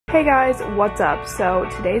Hey guys, what's up? So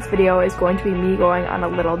today's video is going to be me going on a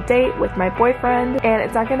little date with my boyfriend, and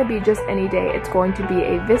it's not going to be just any date. It's going to be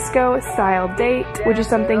a VSco style date, which is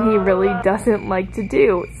something he really doesn't like to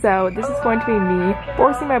do. So this is going to be me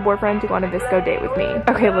forcing my boyfriend to go on a VSco date with me.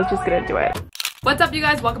 Okay, let's just get into it. What's up, you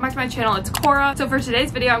guys? Welcome back to my channel. It's Cora. So for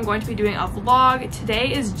today's video, I'm going to be doing a vlog.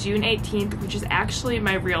 Today is June 18th, which is actually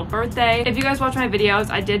my real birthday. If you guys watch my videos,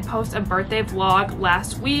 I did post a birthday vlog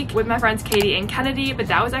last week with my friends Katie and Kennedy, but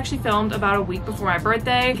that was actually filmed about a week before my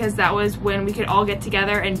birthday because that was when we could all get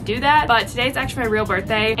together and do that. But today's actually my real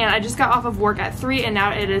birthday, and I just got off of work at 3 and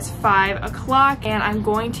now it is 5 o'clock, and I'm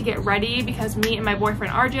going to get ready because me and my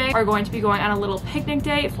boyfriend RJ are going to be going on a little picnic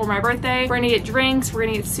date for my birthday. We're gonna get drinks, we're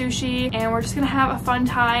gonna get sushi, and we're just gonna have a fun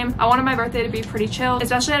time. I wanted my birthday to be pretty chill,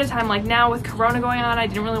 especially at a time like now with Corona going on. I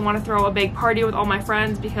didn't really want to throw a big party with all my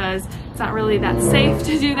friends because it's not really that safe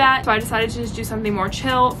to do that. So I decided to just do something more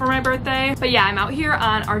chill for my birthday. But yeah, I'm out here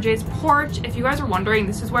on RJ's porch. If you guys are wondering,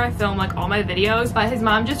 this is where I film like all my videos, but his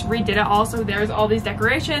mom just redid it all, so there's all these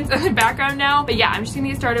decorations in the background now. But yeah, I'm just gonna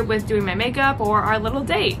get started with doing my makeup for our little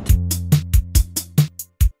date.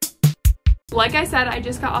 Like I said, I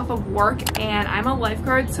just got off of work and I'm a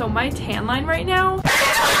lifeguard, so my tan line right now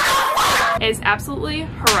is absolutely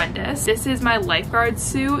horrendous. This is my lifeguard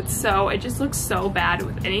suit, so it just looks so bad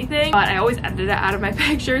with anything, but I always edit it out of my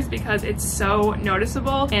pictures because it's so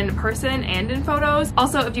noticeable in person and in photos.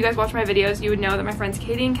 Also, if you guys watch my videos, you would know that my friends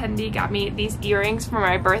Katie and Kennedy got me these earrings for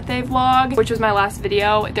my birthday vlog, which was my last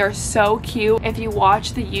video. They're so cute. If you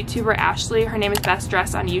watch the YouTuber Ashley, her name is Best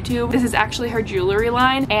Dress on YouTube, this is actually her jewelry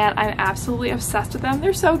line, and I'm absolutely obsessed with them.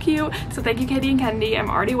 They're so cute. So thank you, Katie and Kennedy. I'm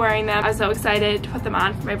already wearing them. I was so excited to put them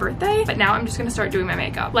on for my birthday, but now I'm just gonna start doing my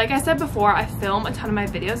makeup. Like I said before, I film a ton of my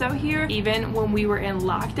videos out here. Even when we were in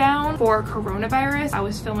lockdown for coronavirus, I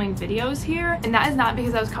was filming videos here, and that is not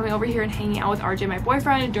because I was coming over here and hanging out with RJ, my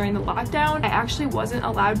boyfriend, during the lockdown. I actually wasn't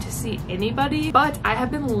allowed to see anybody, but I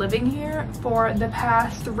have been living here for the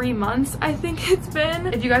past 3 months, I think it's been.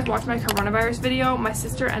 If you guys watched my coronavirus video, my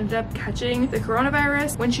sister ended up catching the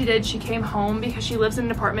coronavirus. When she did, she came home because she lives in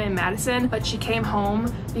an apartment in Madison, but she came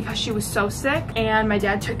home because she was so sick, and my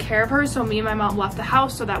dad took care of her, so me and my mom left the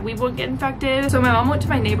house so that we wouldn't get infected. So my mom went to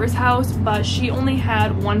my neighbor's house, but she only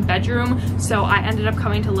had 1 bedroom, so I ended up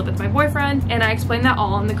coming to live with my boyfriend, and I explained that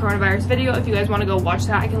all in the coronavirus video. If you guys want to go watch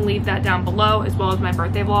that, I can leave that down below, as well as my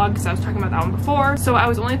birthday vlog, because I was talking about that one before. So I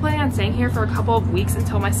was only planning on staying here for a couple of weeks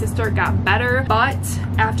until my sister got better, but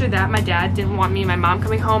after that my dad didn't want me and my mom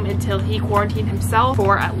coming home until he quarantined himself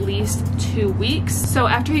for at least 2 weeks. So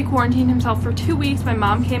after he quarantined himself for 2 weeks, my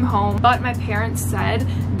mom came home, but my parents said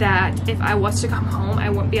that if I was to come home, I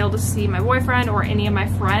wouldn't be able to see my boyfriend or any of my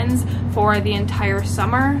friends for the entire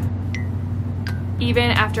summer,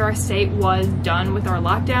 even after our state was done with our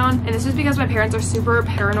lockdown. And this is because my parents are super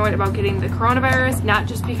paranoid about getting the coronavirus, not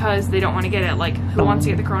just because they don't want to get it, like who wants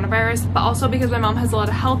to get the coronavirus, but also because my mom has a lot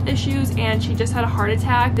of health issues, and she just had a heart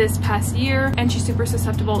attack this past year, and she's super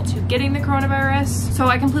susceptible to getting the coronavirus. So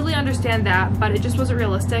I completely understand that, but it just wasn't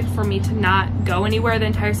realistic for me to not go anywhere the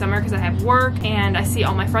entire summer because I have work and I see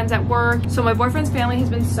all my friends at work. So my boyfriend's family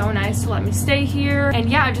has been so nice to let me stay here, and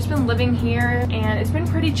yeah, I've just been living here and it's been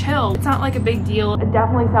pretty chill. It's not like a big deal. It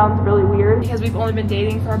definitely sounds really weird because we've only been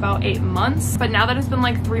dating for about 8 months, but now that it's been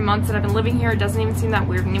like 3 months that I've been living here, it doesn't even seem that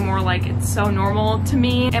weird anymore. Like, it's so normal to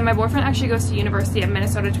me. And my boyfriend actually goes to university at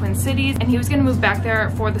Minnesota Twin Cities, and he was gonna move back there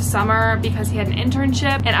for the summer because he had an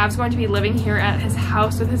internship, and I was going to be living here at his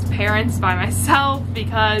house with his parents by myself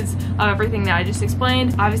because of everything that I just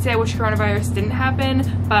explained. Obviously I wish coronavirus didn't happen,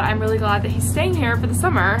 but I'm really glad that he's staying here for the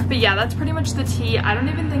summer. But yeah, that's pretty much the tea. I don't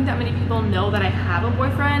even think that many people know that I have a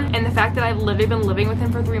boyfriend, and the fact that I've literally been living with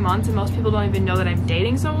him for 3 months and most people don't even know that I'm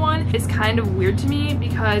dating someone is kind of weird to me,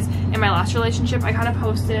 because in my last relationship I kind of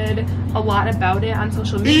posted a lot about it on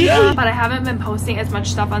social media, but I haven't been posting as much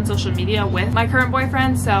stuff on social media with my current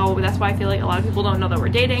boyfriend, so that's why I feel like a lot of people don't know that we're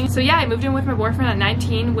dating. So yeah, I moved in with my boyfriend at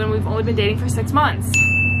 19 when we've only been dating for 6 months.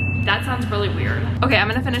 That sounds really weird. Okay, I'm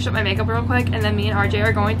gonna finish up my makeup real quick, and then me and RJ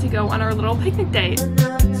are going to go on our little picnic date.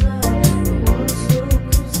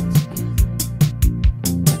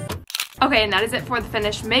 Okay, and that is it for the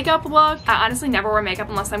finished makeup look. I honestly never wear makeup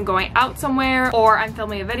unless I'm going out somewhere or I'm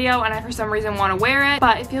filming a video and I for some reason want to wear it,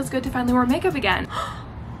 but it feels good to finally wear makeup again.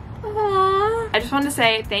 I just wanted to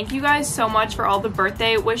say thank you guys so much for all the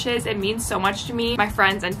birthday wishes. It means so much to me, my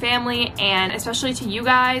friends and family, and especially to you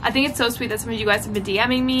guys. I think it's so sweet that some of you guys have been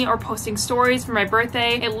DMing me or posting stories for my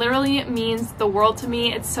birthday. It literally means the world to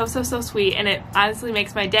me. It's so sweet, and it honestly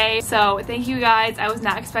makes my day. So thank you guys. I was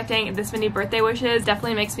not expecting this many birthday wishes.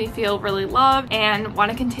 Definitely makes me feel really loved and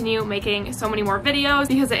want to continue making so many more videos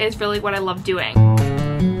because it is really what I love doing.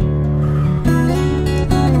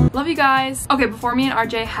 Love you guys. Okay, before me and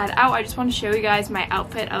RJ head out, I just want to show you guys my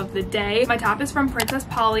outfit of the day. My top is from Princess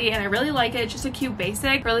Polly and I really like it. It's just a cute basic.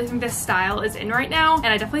 I really think this style is in right now and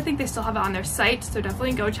I definitely think they still have it on their site, so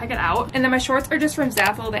definitely go check it out. And then my shorts are just from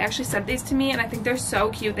Zaful. They actually sent these to me and I think they're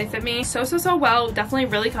so cute. They fit me so well. Definitely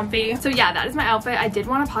really comfy. So yeah, that is my outfit. I did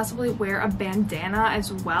want to possibly wear a bandana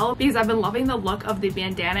as well because I've been loving the look of the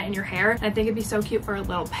bandana in your hair and I think it'd be so cute for a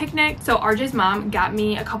little picnic. So RJ's mom got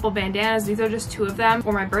me a couple bandanas. These are just 2 of them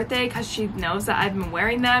for my birthday because she knows that I've been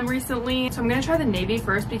wearing them recently. So I'm gonna try the navy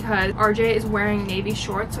first because RJ is wearing navy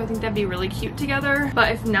shorts, so I think that'd be really cute together.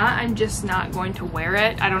 But if not, I'm just not going to wear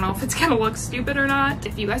it. I don't know if it's gonna look stupid or not.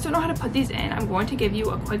 If you guys don't know how to put these in, I'm going to give you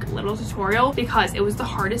a quick little tutorial because it was the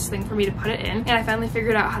hardest thing for me to put it in, and I finally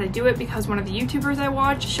figured out how to do it because one of the YouTubers I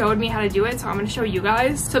watched showed me how to do it, so I'm going to show you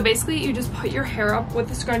guys. So basically you just put your hair up with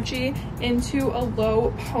the scrunchie into a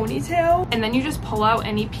low ponytail, and then you just pull out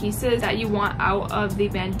any pieces that you want out of the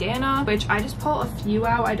bandana, which I just pull a few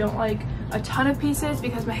out. I don't like a ton of pieces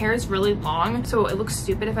because my hair is really long, so it looks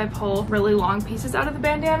stupid if I pull really long pieces out of the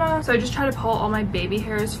bandana. So I just try to pull all my baby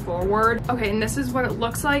hairs forward. Okay, and this is what it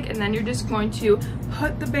looks like, and then you're just going to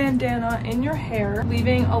put the bandana in your hair,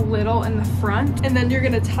 leaving a little in the front, and then you're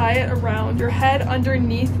gonna tie it around your head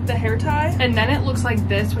underneath the hair tie, and then it looks like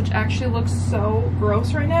this, which actually looks so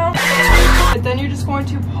gross right now. But then you're just going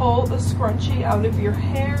to pull the scrunchie out of your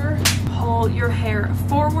hair, pull your hair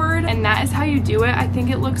forward, and that is how you do it. I think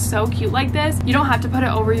it looks so cute like this. You don't have to put it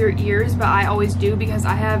over your ears, but I always do because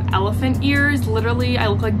I have elephant ears. Literally, I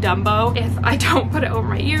look like Dumbo if I don't put it over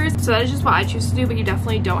my ears. So that is just what I choose to do, but you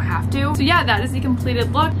definitely don't have to. So yeah, that is the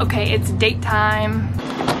completed look. Okay, it's date time.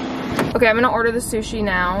 Okay, I'm gonna order the sushi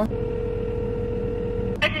now.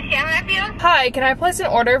 Hi, can I place an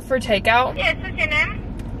order for takeout? Yes, what's your name?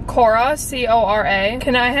 Cora, C-O-R-A.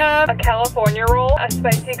 Can I have a California roll, a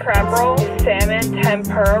spicy crab roll, salmon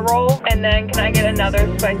tempura roll, and then can I get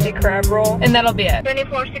another spicy crab roll? And that'll be it.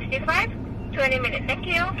 2465, 20 minutes. Thank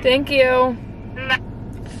you. Thank you.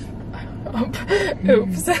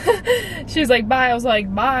 Oops. She was like, bye. I was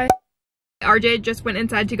like, bye. RJ just went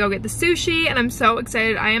inside to go get the sushi, and I'm so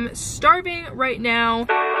excited. I am starving right now.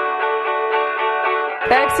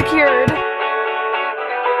 Bag secured.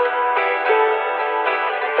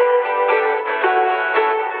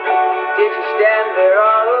 Stand there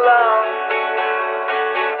all alone.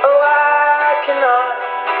 Oh, I cannot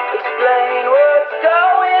explain what's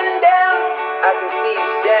going down. I can see you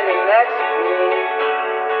standing next to me,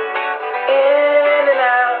 in and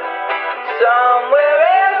out, somewhere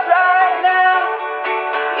else right now.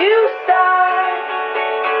 You sigh,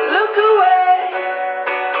 look away.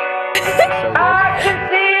 I can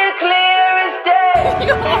see it clear as day.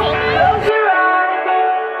 Close your eyes,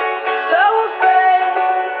 so afraid.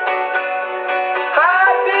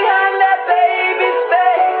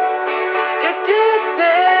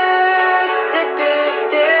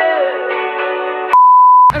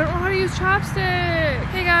 I don't know how to use chopstick.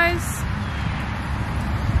 Hey guys.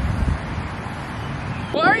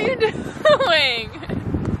 What are you doing?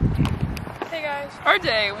 Hey guys.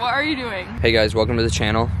 RJ, what are you doing? Hey guys, welcome to the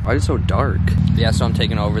channel. Why is it so dark? Yeah, so I'm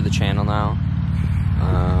taking over the channel now.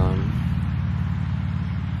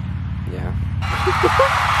 Yeah.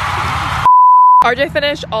 RJ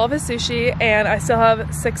finished all of his sushi and I still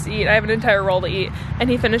have 6 to eat. I have an entire roll to eat and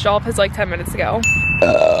he finished all of his like 10 minutes ago.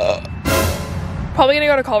 Probably gonna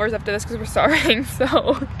go to Culver's after this because we're starving,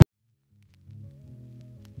 so.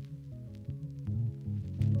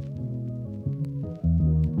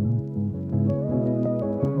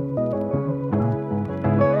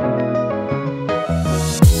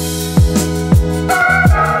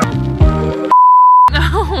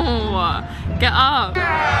 No, get up.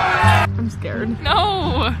 I'm scared.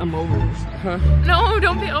 No. I'm over this. Huh? No,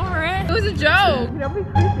 don't be over it. It was a joke. Don't be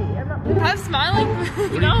creepy. I'm smiling.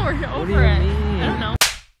 No, we're over it. I don't know.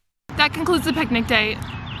 That concludes the picnic date.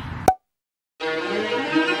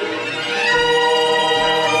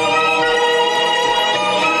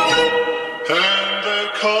 And they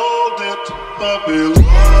called it Babylon.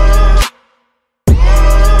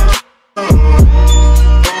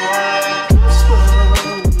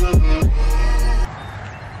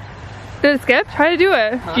 Did it skip? Try to do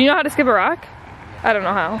it. Huh? Do you know how to skip a rock? I don't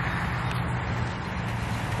know how.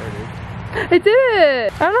 It did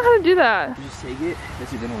it! I don't know how to do that. You just take it.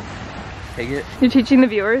 Yes, you didn't. Take it. You're teaching the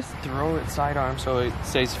viewers? Throw it sidearm so it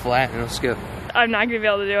stays flat and it'll skip. I'm not gonna be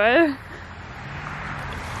able to do it.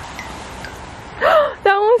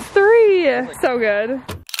 That one's 3! So good.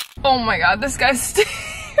 Oh my god, this guy's staring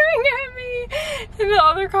at me. in the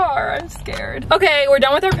other car. I'm scared. Okay, we're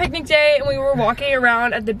done with our picnic day and we were walking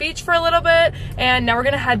around at the beach for a little bit, and now we're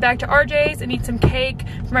gonna head back to RJ's and eat some cake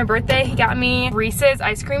for my birthday. He got me Reese's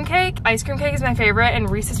ice cream cake. Ice cream cake is my favorite, and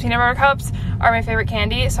Reese's peanut butter cups are my favorite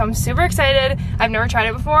candy, so I'm super excited. I've never tried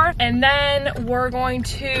it before. And then we're going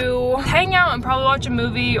to hang out and probably watch a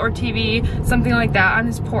movie or TV, something like that, on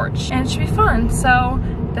his porch, and it should be fun. So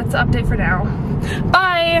that's the update for now.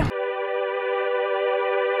 Bye.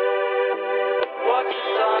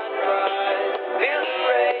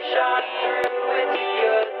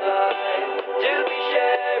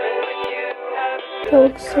 That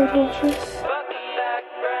looks so delicious.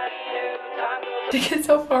 To get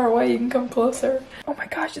so far away, you can come closer. Oh my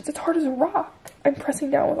gosh, it's as hard as a rock. I'm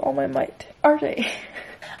pressing down with all my might. RJ,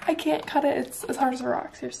 I can't cut it. It's as hard as a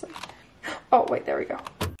rock, seriously. Oh, wait, there we go.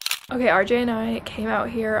 Okay, RJ and I came out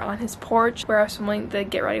here on his porch where I was filming the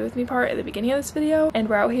get ready with me part at the beginning of this video, and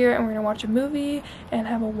we're out here and we're gonna watch a movie and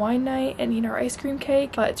have a wine night and eat our ice cream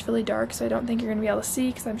cake, but it's really dark, so I don't think you're gonna be able to see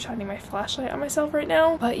because I'm shining my flashlight on myself right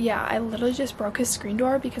now. But yeah, I literally just broke his screen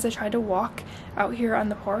door because I tried to walk out here on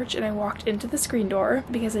the porch and I walked into the screen door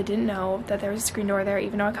because I didn't know that there was a screen door there,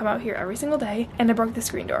 even though I come out here every single day, and I broke the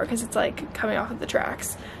screen door because it's like coming off of the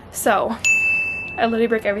tracks. So I literally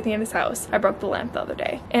break everything in this house. I broke the lamp the other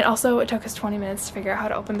day. And also it took us 20 minutes to figure out how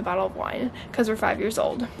to open the bottle of wine because we're 5 years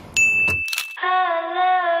old.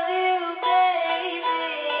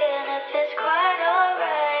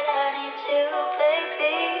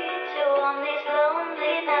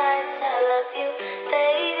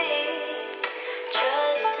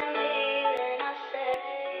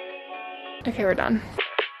 Okay, we're done.